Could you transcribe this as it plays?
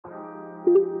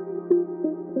Hello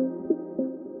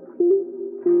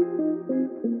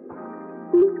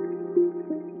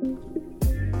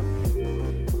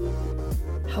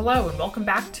and welcome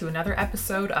back to another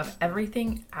episode of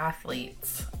Everything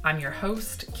Athletes. I'm your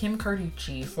host, Kim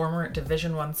Carducci, former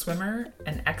Division I swimmer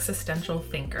and existential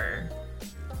thinker.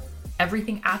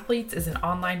 Everything Athletes is an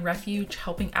online refuge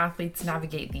helping athletes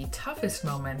navigate the toughest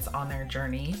moments on their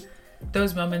journey,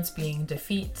 those moments being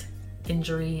defeat,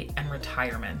 injury, and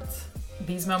retirement.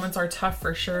 These moments are tough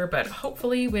for sure, but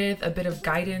hopefully with a bit of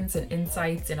guidance and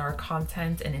insights in our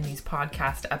content and in these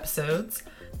podcast episodes,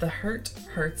 the hurt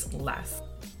hurts less.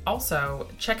 Also,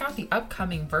 check out the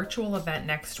upcoming virtual event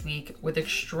next week with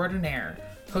Extraordinaire,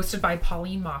 hosted by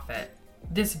Pauline Moffett.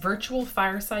 This virtual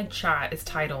fireside chat is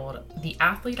titled The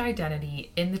Athlete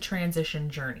Identity in the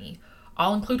Transition Journey.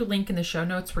 I'll include a link in the show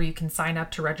notes where you can sign up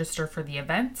to register for the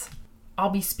event. I'll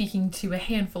be speaking to a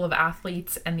handful of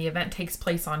athletes, and the event takes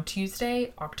place on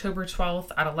Tuesday, October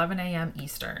 12th at 11 a.m.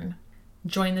 Eastern.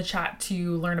 Join the chat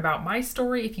to learn about my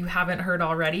story if you haven't heard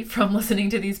already from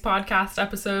listening to these podcast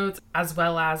episodes, as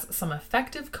well as some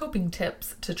effective coping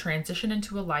tips to transition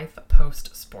into a life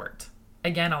post-sport.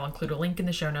 Again, I'll include a link in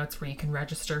the show notes where you can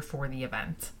register for the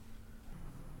event.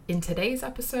 In today's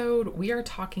episode, we are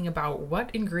talking about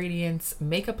what ingredients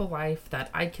make up a life that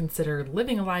I consider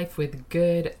living a life with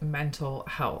good mental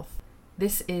health.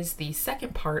 This is the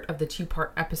second part of the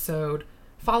two-part episode,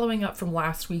 following up from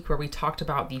last week where we talked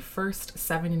about the first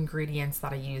 7 ingredients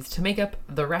that I use to make up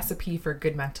the recipe for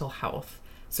good mental health.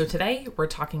 So today we're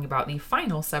talking about the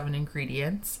final 7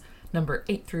 ingredients, number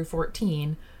 8 through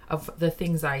 14, of the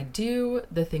things I do,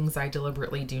 the things I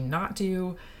deliberately do not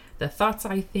do, the thoughts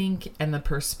I think, and the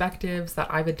perspectives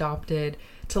that I've adopted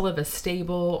to live a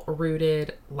stable,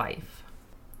 rooted life.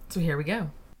 So here we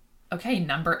go. Okay,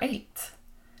 number 8.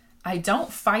 I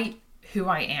don't fight who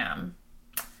I am.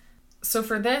 So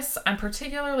for this, I'm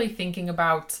particularly thinking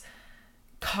about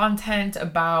content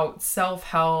about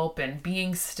self-help and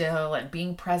being still and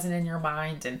being present in your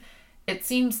mind. And it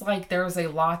seems like there's a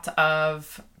lot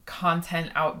of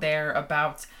content out there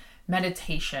about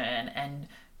meditation and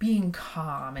being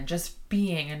calm and just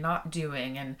being and not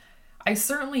doing. And I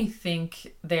certainly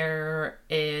think there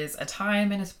is a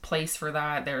time and a place for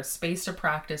that. There's space to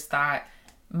practice that.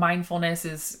 Mindfulness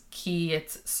is key.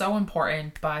 It's so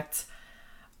important, but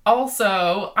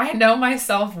also, I know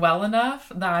myself well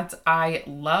enough that I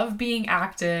love being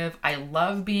active. I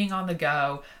love being on the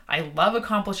go. I love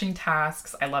accomplishing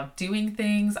tasks. I love doing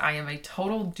things. I am a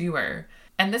total doer.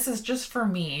 And this is just for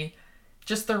me,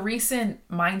 just the recent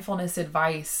mindfulness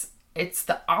advice. It's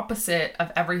the opposite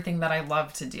of everything that I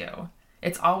love to do.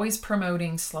 It's always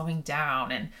promoting slowing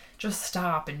down and just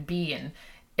stop and be. And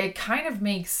it kind of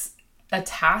makes a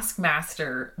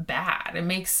taskmaster bad. It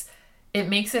makes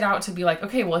it out to be like,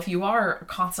 okay, well, if you are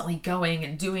constantly going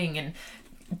and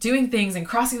doing things and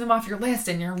crossing them off your list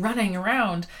and you're running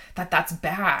around, that's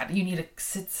bad. You need to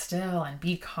sit still and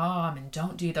be calm and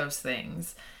don't do those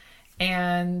things.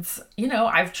 And,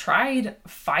 I've tried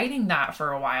fighting that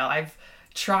for a while. I've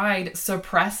tried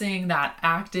suppressing that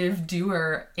active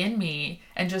doer in me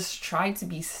and just tried to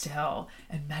be still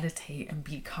and meditate and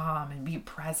be calm and be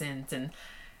present. And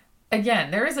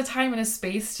again, there is a time and a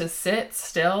space to sit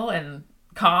still and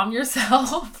calm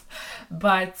yourself,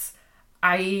 but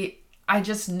I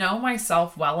just know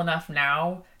myself well enough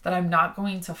now that I'm not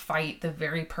going to fight the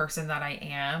very person that I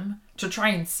am to try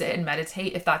and sit and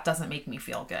meditate if that doesn't make me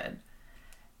feel good.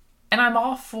 And I'm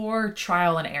all for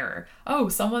trial and error. Oh,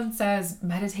 someone says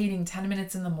meditating 10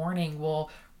 minutes in the morning will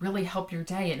really help your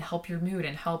day and help your mood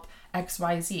and help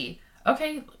XYZ.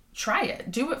 Okay, try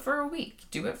it. Do it for a week.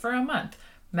 Do it for a month.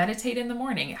 Meditate in the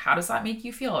morning. How does that make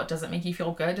you feel? Does it make you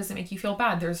feel good? Does it make you feel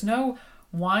bad? There's no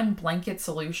one blanket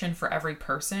solution for every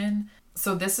person.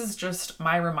 So this is just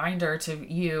my reminder to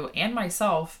you and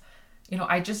myself,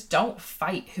 I just don't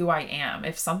fight who I am.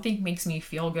 If something makes me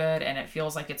feel good and it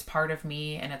feels like it's part of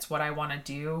me and it's what I want to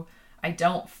do, I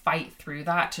don't fight through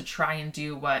that to try and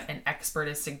do what an expert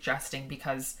is suggesting,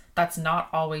 because that's not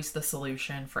always the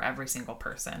solution for every single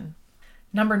person.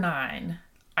 Number 9.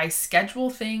 I schedule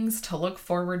things to look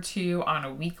forward to on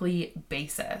a weekly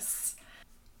basis.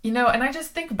 And I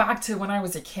just think back to when I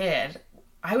was a kid,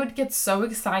 I would get so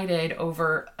excited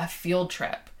over a field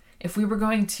trip. If we were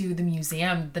going to the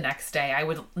museum the next day, I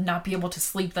would not be able to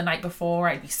sleep the night before.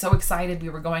 I'd be so excited. We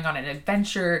were going on an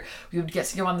adventure. We would get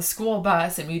to go on the school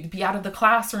bus and we'd be out of the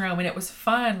classroom and it was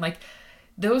fun. Like,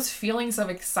 those feelings of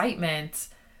excitement,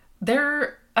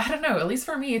 I don't know, at least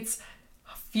for me, it's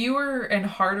fewer and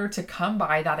harder to come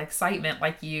by that excitement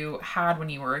like you had when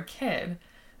you were a kid.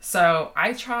 So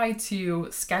I try to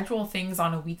schedule things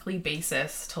on a weekly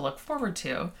basis to look forward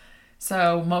to.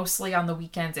 So mostly on the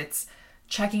weekends, it's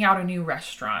checking out a new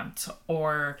restaurant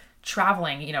or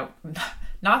traveling,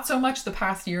 not so much the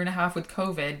past year and a half with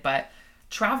COVID, but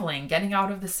traveling, getting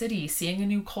out of the city, seeing a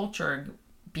new culture,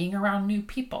 being around new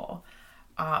people.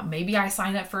 Maybe I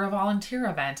sign up for a volunteer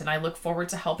event and I look forward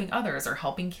to helping others or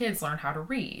helping kids learn how to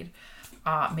read.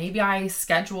 Maybe I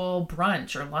schedule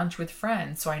brunch or lunch with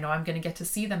friends so I know I'm going to get to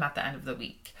see them at the end of the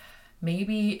week.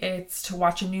 Maybe it's to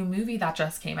watch a new movie that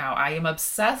just came out. I am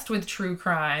obsessed with true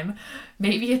crime.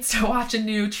 Maybe it's to watch a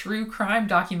new true crime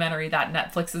documentary that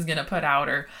Netflix is going to put out,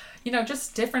 or,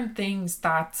 just different things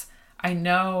that I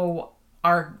know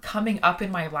are coming up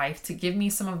in my life to give me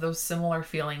some of those similar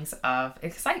feelings of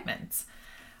excitement.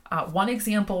 One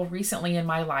example recently in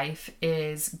my life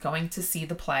is going to see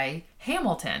the play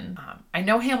Hamilton. I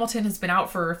know Hamilton has been out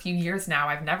for a few years now.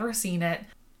 I've never seen it,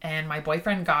 and my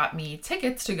boyfriend got me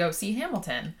tickets to go see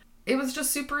Hamilton. It was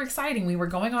just super exciting. We were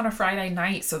going on a Friday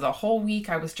night, so the whole week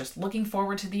I was just looking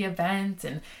forward to the event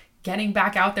and getting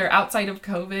back out there outside of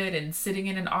COVID and sitting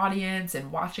in an audience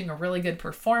and watching a really good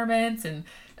performance, and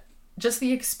just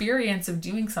the experience of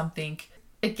doing something.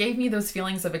 It gave me those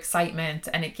feelings of excitement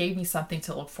and it gave me something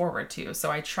to look forward to.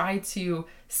 So I try to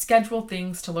schedule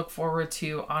things to look forward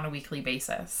to on a weekly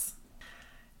basis.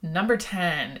 Number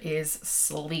 10 is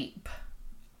sleep.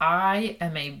 I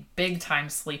am a big time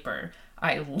sleeper.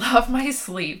 I love my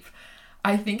sleep.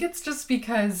 I think it's just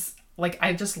because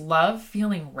I just love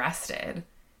feeling rested.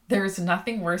 There's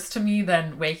nothing worse to me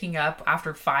than waking up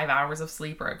after 5 hours of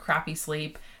sleep or a crappy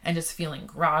sleep and just feeling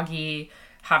groggy,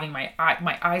 having my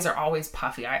eyes are always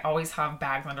puffy. I always have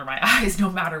bags under my eyes no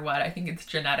matter what. I think it's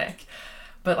genetic.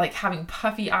 But having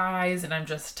puffy eyes and I'm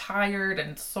just tired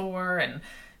and sore and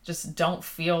just don't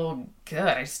feel good.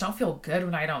 I just don't feel good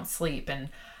when I don't sleep. And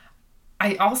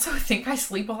I also think I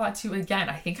sleep a lot too. Again,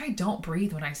 I think I don't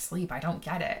breathe when I sleep. I don't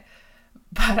get it.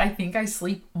 But I think I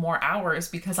sleep more hours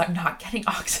because I'm not getting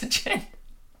oxygen.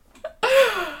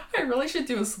 I really should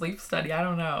do a sleep study. I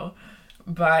don't know.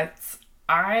 But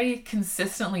I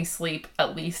consistently sleep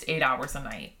at least 8 hours a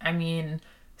night. I mean,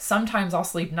 sometimes I'll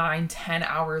sleep 9-10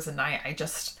 hours a night. I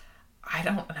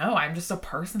don't know. I'm just a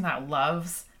person that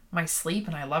loves my sleep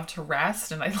and I love to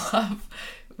rest and I love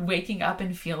waking up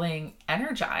and feeling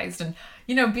energized. And,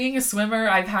 being a swimmer,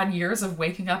 I've had years of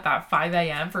waking up at 5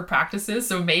 a.m. for practices.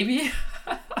 So maybe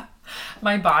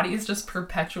my body is just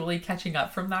perpetually catching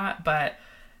up from that. But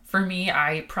for me,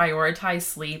 I prioritize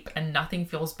sleep and nothing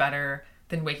feels better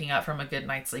than waking up from a good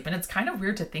night's sleep. And it's kind of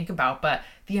weird to think about, but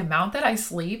the amount that I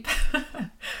sleep,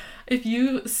 if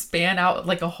you span out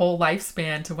a whole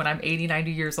lifespan to when I'm 80,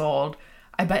 90 years old,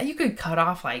 I bet you could cut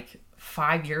off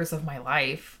 5 years of my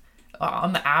life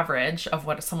on the average of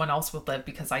what someone else would live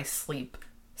because I sleep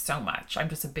so much. I'm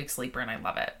just a big sleeper and I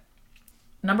love it.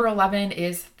 Number 11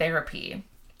 is therapy.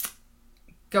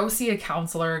 Go see a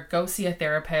counselor, go see a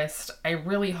therapist. I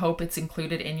really hope it's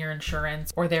included in your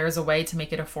insurance or there's a way to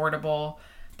make it affordable.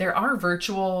 There are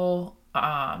virtual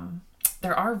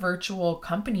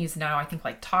companies now, I think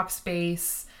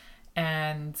Talkspace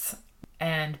and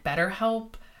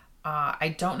BetterHelp.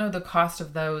 I don't know the cost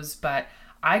of those, but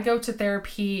I go to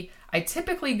therapy. I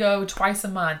typically go twice a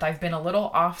month. I've been a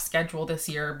little off schedule this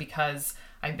year because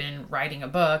I've been writing a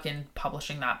book and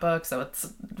publishing that book. So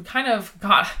it's kind of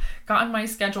gotten my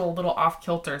schedule a little off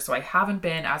kilter. So I haven't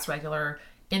been as regular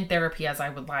in therapy as I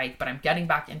would like, but I'm getting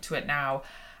back into it now.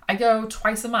 I go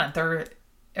twice a month, or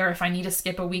if I need to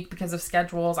skip a week because of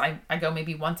schedules, I go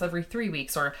maybe once every 3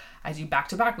 weeks, or I do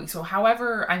back-to-back weeks. So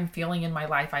however I'm feeling in my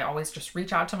life, I always just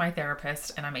reach out to my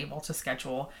therapist and I'm able to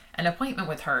schedule an appointment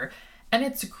with her. And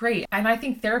it's great. And I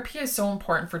think therapy is so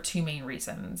important for two main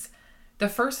reasons. The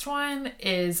first one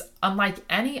is, unlike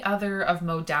any other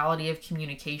modality of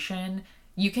communication,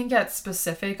 you can get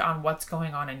specific on what's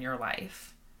going on in your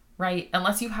life, right?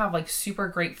 Unless you have super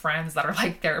great friends that are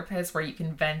therapists where you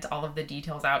can vent all of the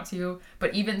details out to.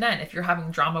 But even then, if you're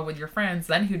having drama with your friends,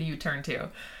 then who do you turn to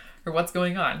or what's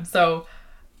going on? So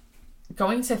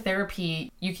going to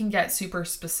therapy, you can get super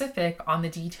specific on the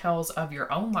details of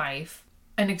your own life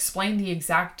and explain the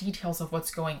exact details of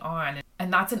what's going on.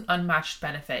 And that's an unmatched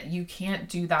benefit. You can't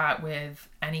do that with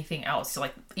anything else. So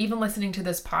even listening to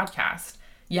this podcast,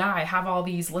 yeah, I have all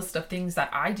these list of things that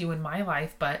I do in my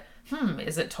life, but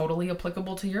is it totally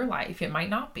applicable to your life? It might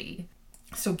not be.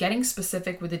 So getting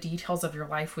specific with the details of your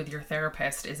life with your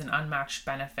therapist is an unmatched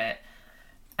benefit.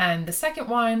 And the second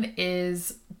one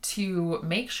is to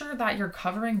make sure that you're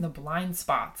covering the blind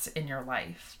spots in your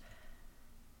life.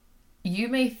 You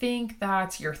may think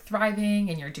that you're thriving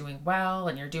and you're doing well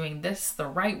and you're doing this the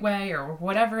right way or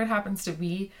whatever it happens to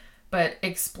be, but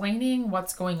explaining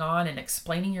what's going on and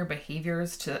explaining your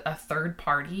behaviors to a third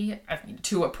party,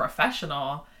 to a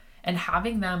professional, and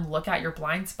having them look at your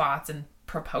blind spots and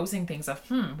proposing things of,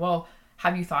 well,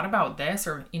 have you thought about this?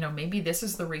 Or, maybe this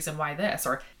is the reason why this,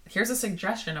 or here's a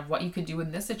suggestion of what you could do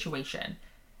in this situation.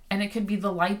 And it could be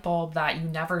the light bulb that you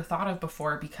never thought of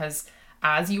before, because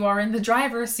as you are in the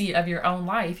driver's seat of your own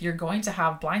life, you're going to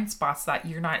have blind spots that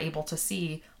you're not able to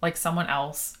see like someone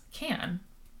else can.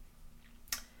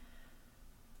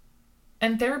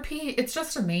 And therapy, it's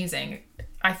just amazing.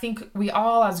 I think we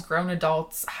all, as grown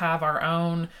adults, have our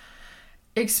own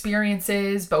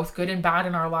experiences, both good and bad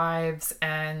in our lives,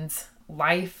 and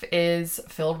life is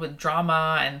filled with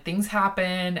drama and things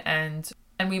happen, and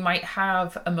we might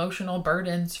have emotional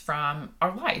burdens from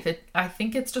our life. I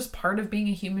think it's just part of being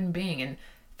a human being, and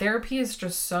therapy is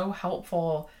just so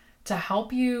helpful to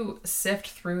help you sift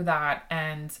through that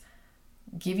and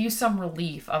give you some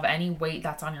relief of any weight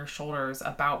that's on your shoulders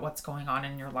about what's going on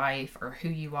in your life or who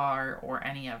you are or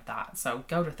any of that. So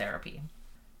go to therapy.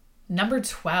 Number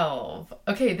 12.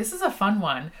 Okay, this is a fun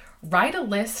one. Write a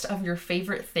list of your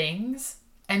favorite things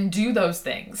and do those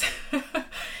things.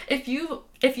 If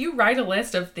you write a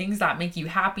list of things that make you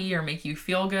happy or make you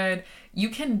feel good, you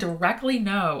can directly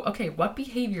know, okay, what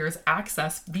behaviors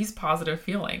access these positive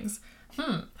feelings?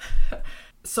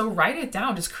 So write it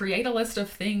down. Just create a list of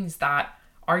things that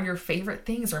are your favorite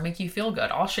things or make you feel good.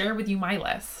 I'll share with you my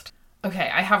list. Okay,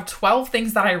 I have 12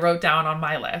 things that I wrote down on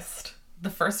my list. The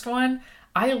first one,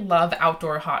 I love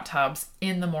outdoor hot tubs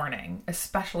in the morning,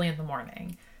 especially in the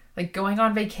morning. Like going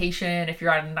on vacation, if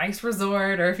you're at a nice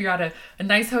resort or if you're at a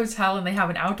nice hotel and they have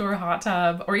an outdoor hot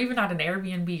tub, or even at an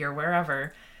Airbnb or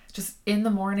wherever, just in the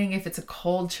morning, if it's a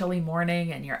cold, chilly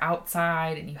morning and you're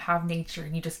outside and you have nature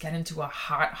and you just get into a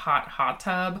hot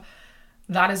tub,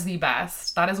 that is the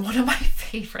best. That is one of my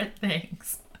favorite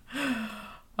things.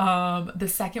 The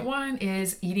second one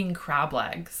is eating crab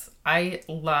legs. I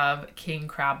love king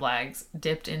crab legs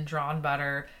dipped in drawn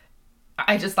butter.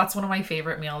 That's one of my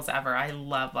favorite meals ever. I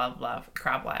love, love, love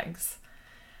crab legs.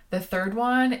 The third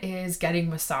one is getting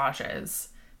massages.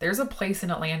 There's a place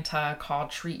in Atlanta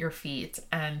called Treat Your Feet,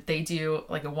 and they do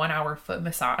like a 1-hour foot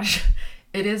massage.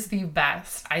 It is the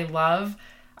best. I'm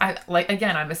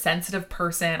a sensitive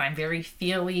person. I'm very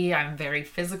feely. I'm very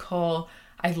physical.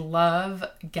 I love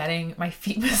getting my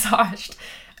feet massaged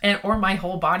or my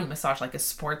whole body massaged, like a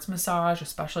sports massage,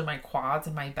 especially my quads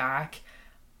and my back.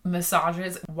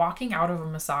 Massages, walking out of a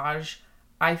massage,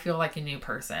 I feel like a new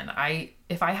person.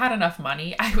 If I had enough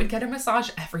money, I would get a massage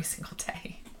every single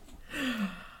day.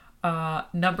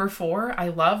 Number 4, I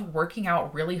love working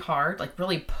out really hard, like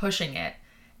really pushing it,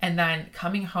 and then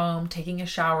coming home, taking a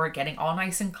shower, getting all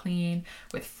nice and clean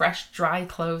with fresh, dry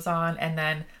clothes on, and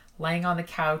then laying on the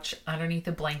couch underneath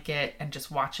a blanket and just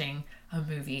watching a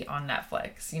movie on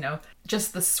Netflix.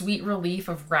 Just the sweet relief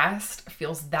of rest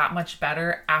feels that much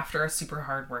better after a super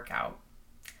hard workout.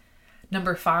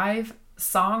 Number 5,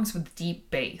 songs with deep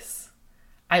bass.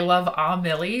 I love Ah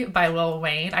Millie by Lil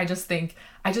Wayne. I just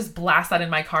blast that in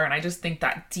my car, and I just think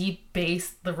that deep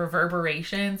bass, the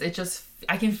reverberations,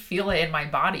 I can feel it in my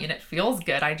body and it feels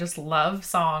good. I just love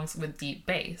songs with deep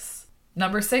bass.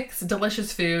 Number 6,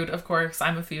 delicious food. Of course,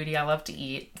 I'm a foodie. I love to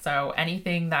eat. So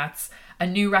anything that's a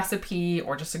new recipe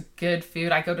or just a good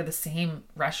food. I go to the same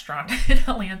restaurant in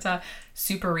Atlanta,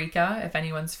 Super Rica, if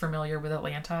anyone's familiar with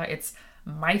Atlanta. It's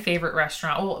my favorite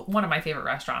restaurant. Well, one of my favorite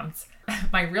restaurants.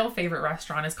 My real favorite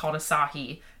restaurant is called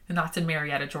Asahi, and that's in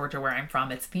Marietta, Georgia, where I'm from.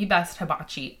 It's the best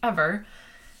hibachi ever.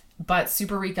 But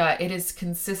Super Rica, it is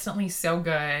consistently so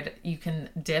good. You can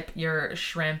dip your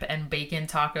shrimp and bacon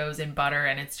tacos in butter,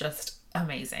 and it's just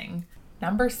amazing.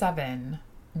 Number 7,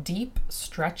 deep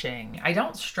stretching. I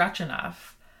don't stretch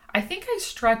enough. I think I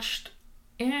stretched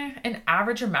an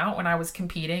average amount when I was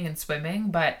competing and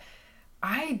swimming, but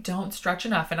I don't stretch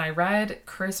enough. And I read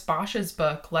Chris Bosch's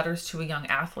book, Letters to a Young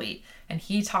Athlete, and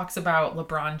he talks about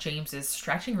LeBron James's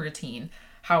stretching routine,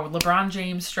 how LeBron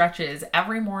James stretches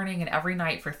every morning and every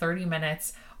night for 30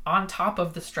 minutes on top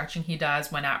of the stretching he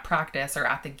does when at practice or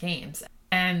at the games.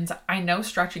 And I know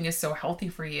stretching is so healthy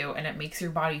for you and it makes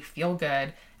your body feel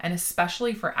good. And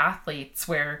especially for athletes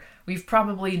where we've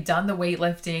probably done the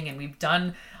weightlifting and we've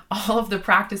done all of the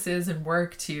practices and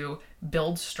work to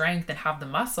build strength and have the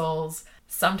muscles,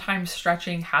 sometimes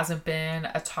stretching hasn't been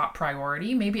a top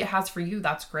priority. Maybe it has for you,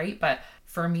 that's great. But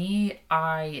for me,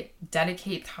 I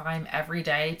dedicate time every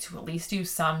day to at least do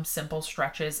some simple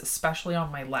stretches, especially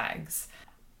on my legs.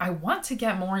 I want to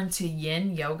get more into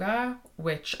yin yoga,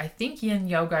 which I think yin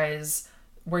yoga is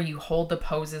where you hold the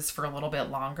poses for a little bit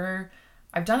longer.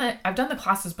 I've done the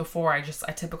classes before. I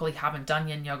typically haven't done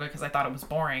yin yoga because I thought it was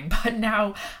boring. But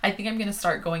now I think I'm going to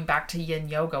start going back to yin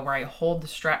yoga where I hold the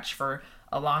stretch for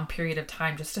a long period of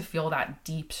time just to feel that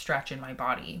deep stretch in my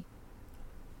body.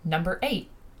 Number 8,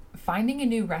 finding a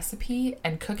new recipe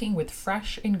and cooking with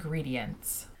fresh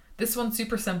ingredients. This one's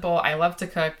super simple. I love to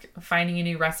cook, finding a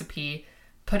new recipe,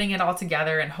 putting it all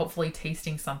together, and hopefully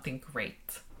tasting something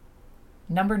great.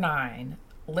 Number 9,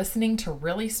 listening to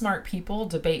really smart people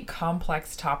debate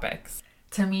complex topics.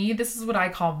 To me, this is what I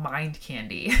call mind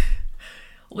candy.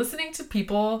 Listening to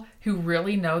people who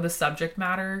really know the subject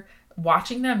matter,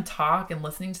 watching them talk and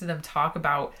listening to them talk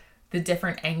about the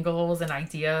different angles and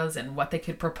ideas and what they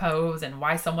could propose and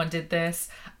why someone did this.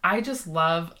 I just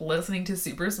love listening to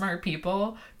super smart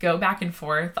people go back and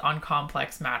forth on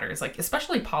complex matters, like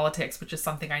especially politics, which is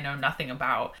something I know nothing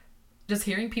about. Just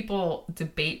hearing people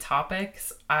debate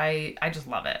topics, I just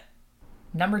love it.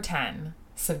 Number 10,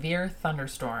 severe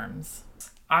thunderstorms.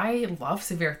 I love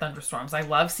severe thunderstorms. I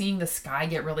love seeing the sky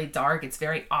get really dark. It's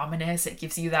very ominous. It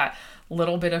gives you that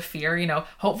little bit of fear.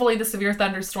 Hopefully the severe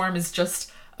thunderstorm is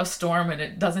just a storm and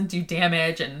it doesn't do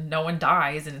damage and no one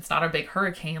dies and it's not a big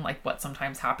hurricane like what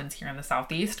sometimes happens here in the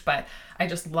Southeast. But I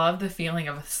just love the feeling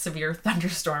of a severe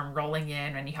thunderstorm rolling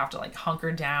in and you have to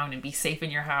hunker down and be safe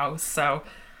in your house. So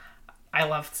I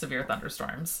love severe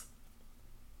thunderstorms.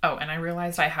 Oh, and I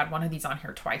realized I had one of these on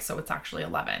here twice, so it's actually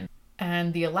 11.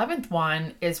 And the 11th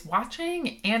one is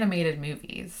watching animated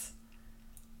movies.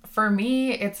 For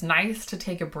me, it's nice to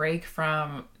take a break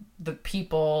from the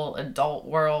adult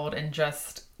world and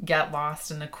just get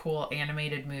lost in a cool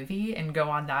animated movie and go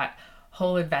on that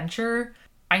whole adventure.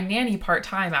 I nanny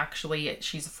part-time, actually.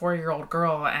 She's a 4-year-old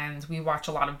girl and we watch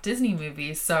a lot of Disney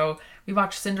movies. So we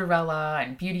watch Cinderella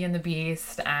and Beauty and the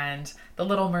Beast and The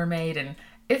Little Mermaid. And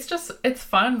it's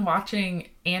fun watching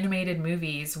animated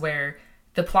movies where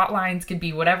the plot lines could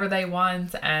be whatever they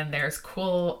want and there's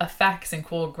cool effects and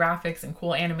cool graphics and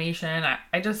cool animation.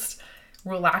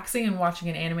 Relaxing and watching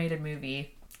an animated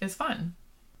movie is fun.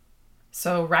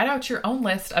 So write out your own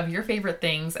list of your favorite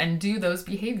things and do those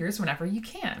behaviors whenever you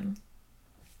can.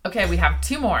 Okay, we have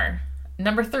 2 more.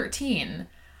 Number 13,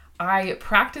 I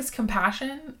practice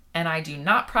compassion and I do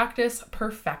not practice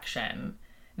perfection.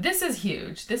 This is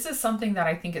huge. This is something that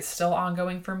I think is still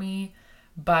ongoing for me,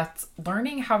 but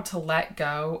learning how to let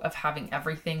go of having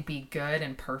everything be good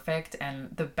and perfect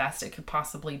and the best it could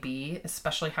possibly be,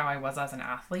 especially how I was as an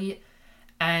athlete,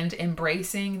 and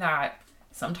embracing that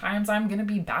sometimes I'm going to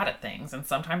be bad at things and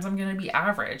sometimes I'm going to be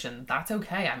average and that's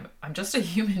okay. I'm just a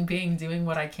human being doing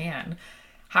what I can.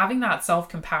 Having that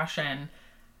self-compassion,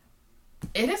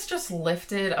 it has just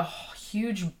lifted a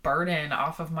huge burden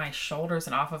off of my shoulders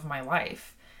and off of my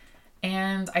life.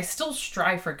 And I still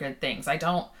strive for good things. I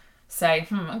don't say,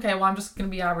 okay, well, I'm just going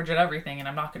to be average at everything and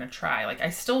I'm not going to try. I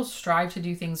still strive to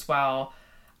do things well.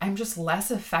 I'm just less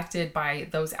affected by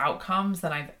those outcomes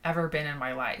than I've ever been in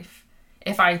my life.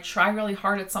 If I try really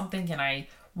hard at something and I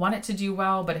want it to do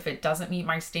well, but if it doesn't meet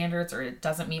my standards or it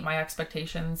doesn't meet my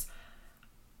expectations,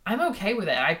 I'm okay with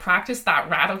it. I practice that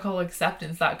radical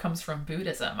acceptance that comes from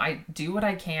Buddhism. I do what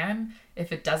I can.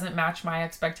 If it doesn't match my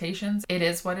expectations, it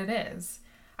is what it is.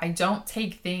 I don't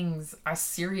take things as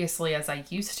seriously as I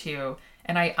used to,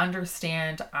 and I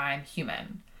understand I'm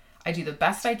human. I do the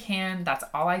best I can. That's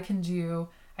all I can do.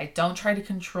 I don't try to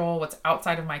control what's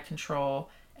outside of my control,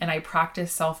 and I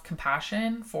practice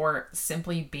self-compassion for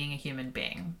simply being a human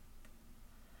being.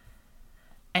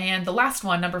 And the last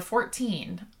one, number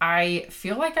 14, I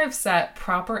feel like I've set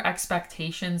proper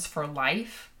expectations for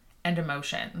life and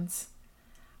emotions.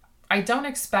 I don't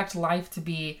expect life to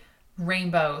be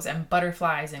rainbows and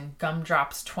butterflies and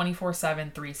gumdrops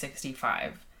 24/7,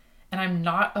 365. And I'm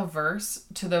not averse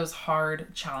to those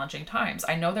hard, challenging times.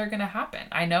 I know they're going to happen.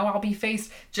 I know I'll be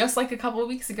faced just like a couple of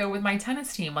weeks ago with my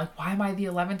tennis team. Why am I the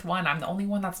 11th one? I'm the only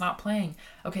one that's not playing.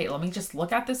 Okay, let me just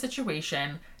look at the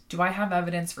situation. Do I have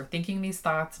evidence for thinking these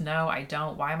thoughts? No, I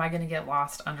don't. Why am I going to get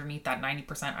lost underneath that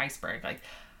 90% iceberg?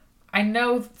 I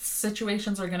know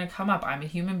situations are going to come up. I'm a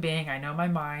human being. I know my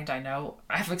mind. I know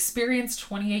I've experienced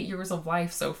 28 years of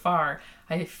life so far.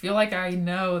 I feel like I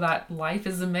know that life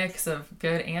is a mix of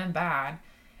good and bad.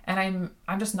 And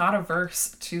I'm just not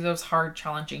averse to those hard,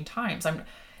 challenging times.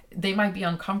 They might be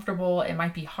uncomfortable. It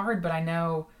might be hard, but I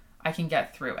know I can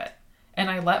get through it. And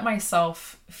I let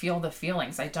myself feel the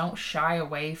feelings. I don't shy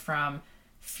away from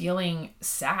feeling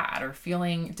sad or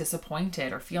feeling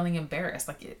disappointed or feeling embarrassed.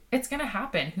 It's going to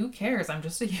happen. Who cares? I'm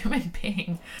just a human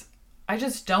being. I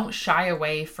just don't shy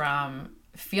away from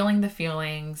feeling the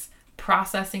feelings,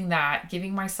 processing that,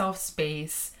 giving myself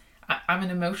space. I'm an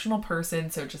emotional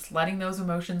person, so just letting those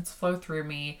emotions flow through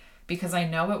me because I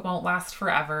know it won't last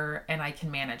forever and I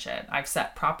can manage it. I've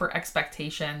set proper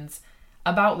expectations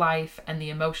about life and the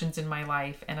emotions in my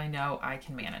life, and I know I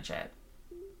can manage it.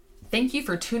 Thank you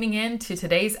for tuning in to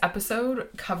today's episode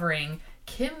covering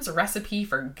Kim's recipe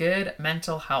for good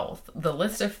mental health. The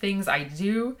list of things I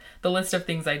do, the list of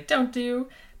things I don't do,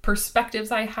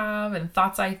 perspectives I have, and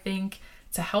thoughts I think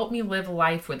to help me live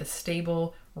life with a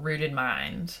stable, rooted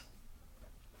mind.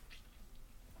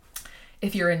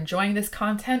 If you're enjoying this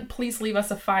content, please leave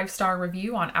us a 5-star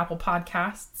review on Apple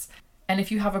Podcasts. And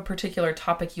if you have a particular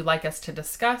topic you'd like us to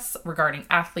discuss regarding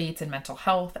athletes and mental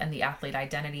health and the athlete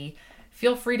identity,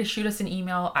 feel free to shoot us an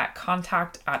email at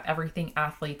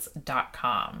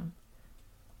contact@everythingathletes.com.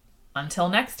 Until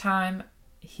next time,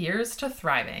 here's to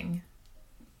thriving.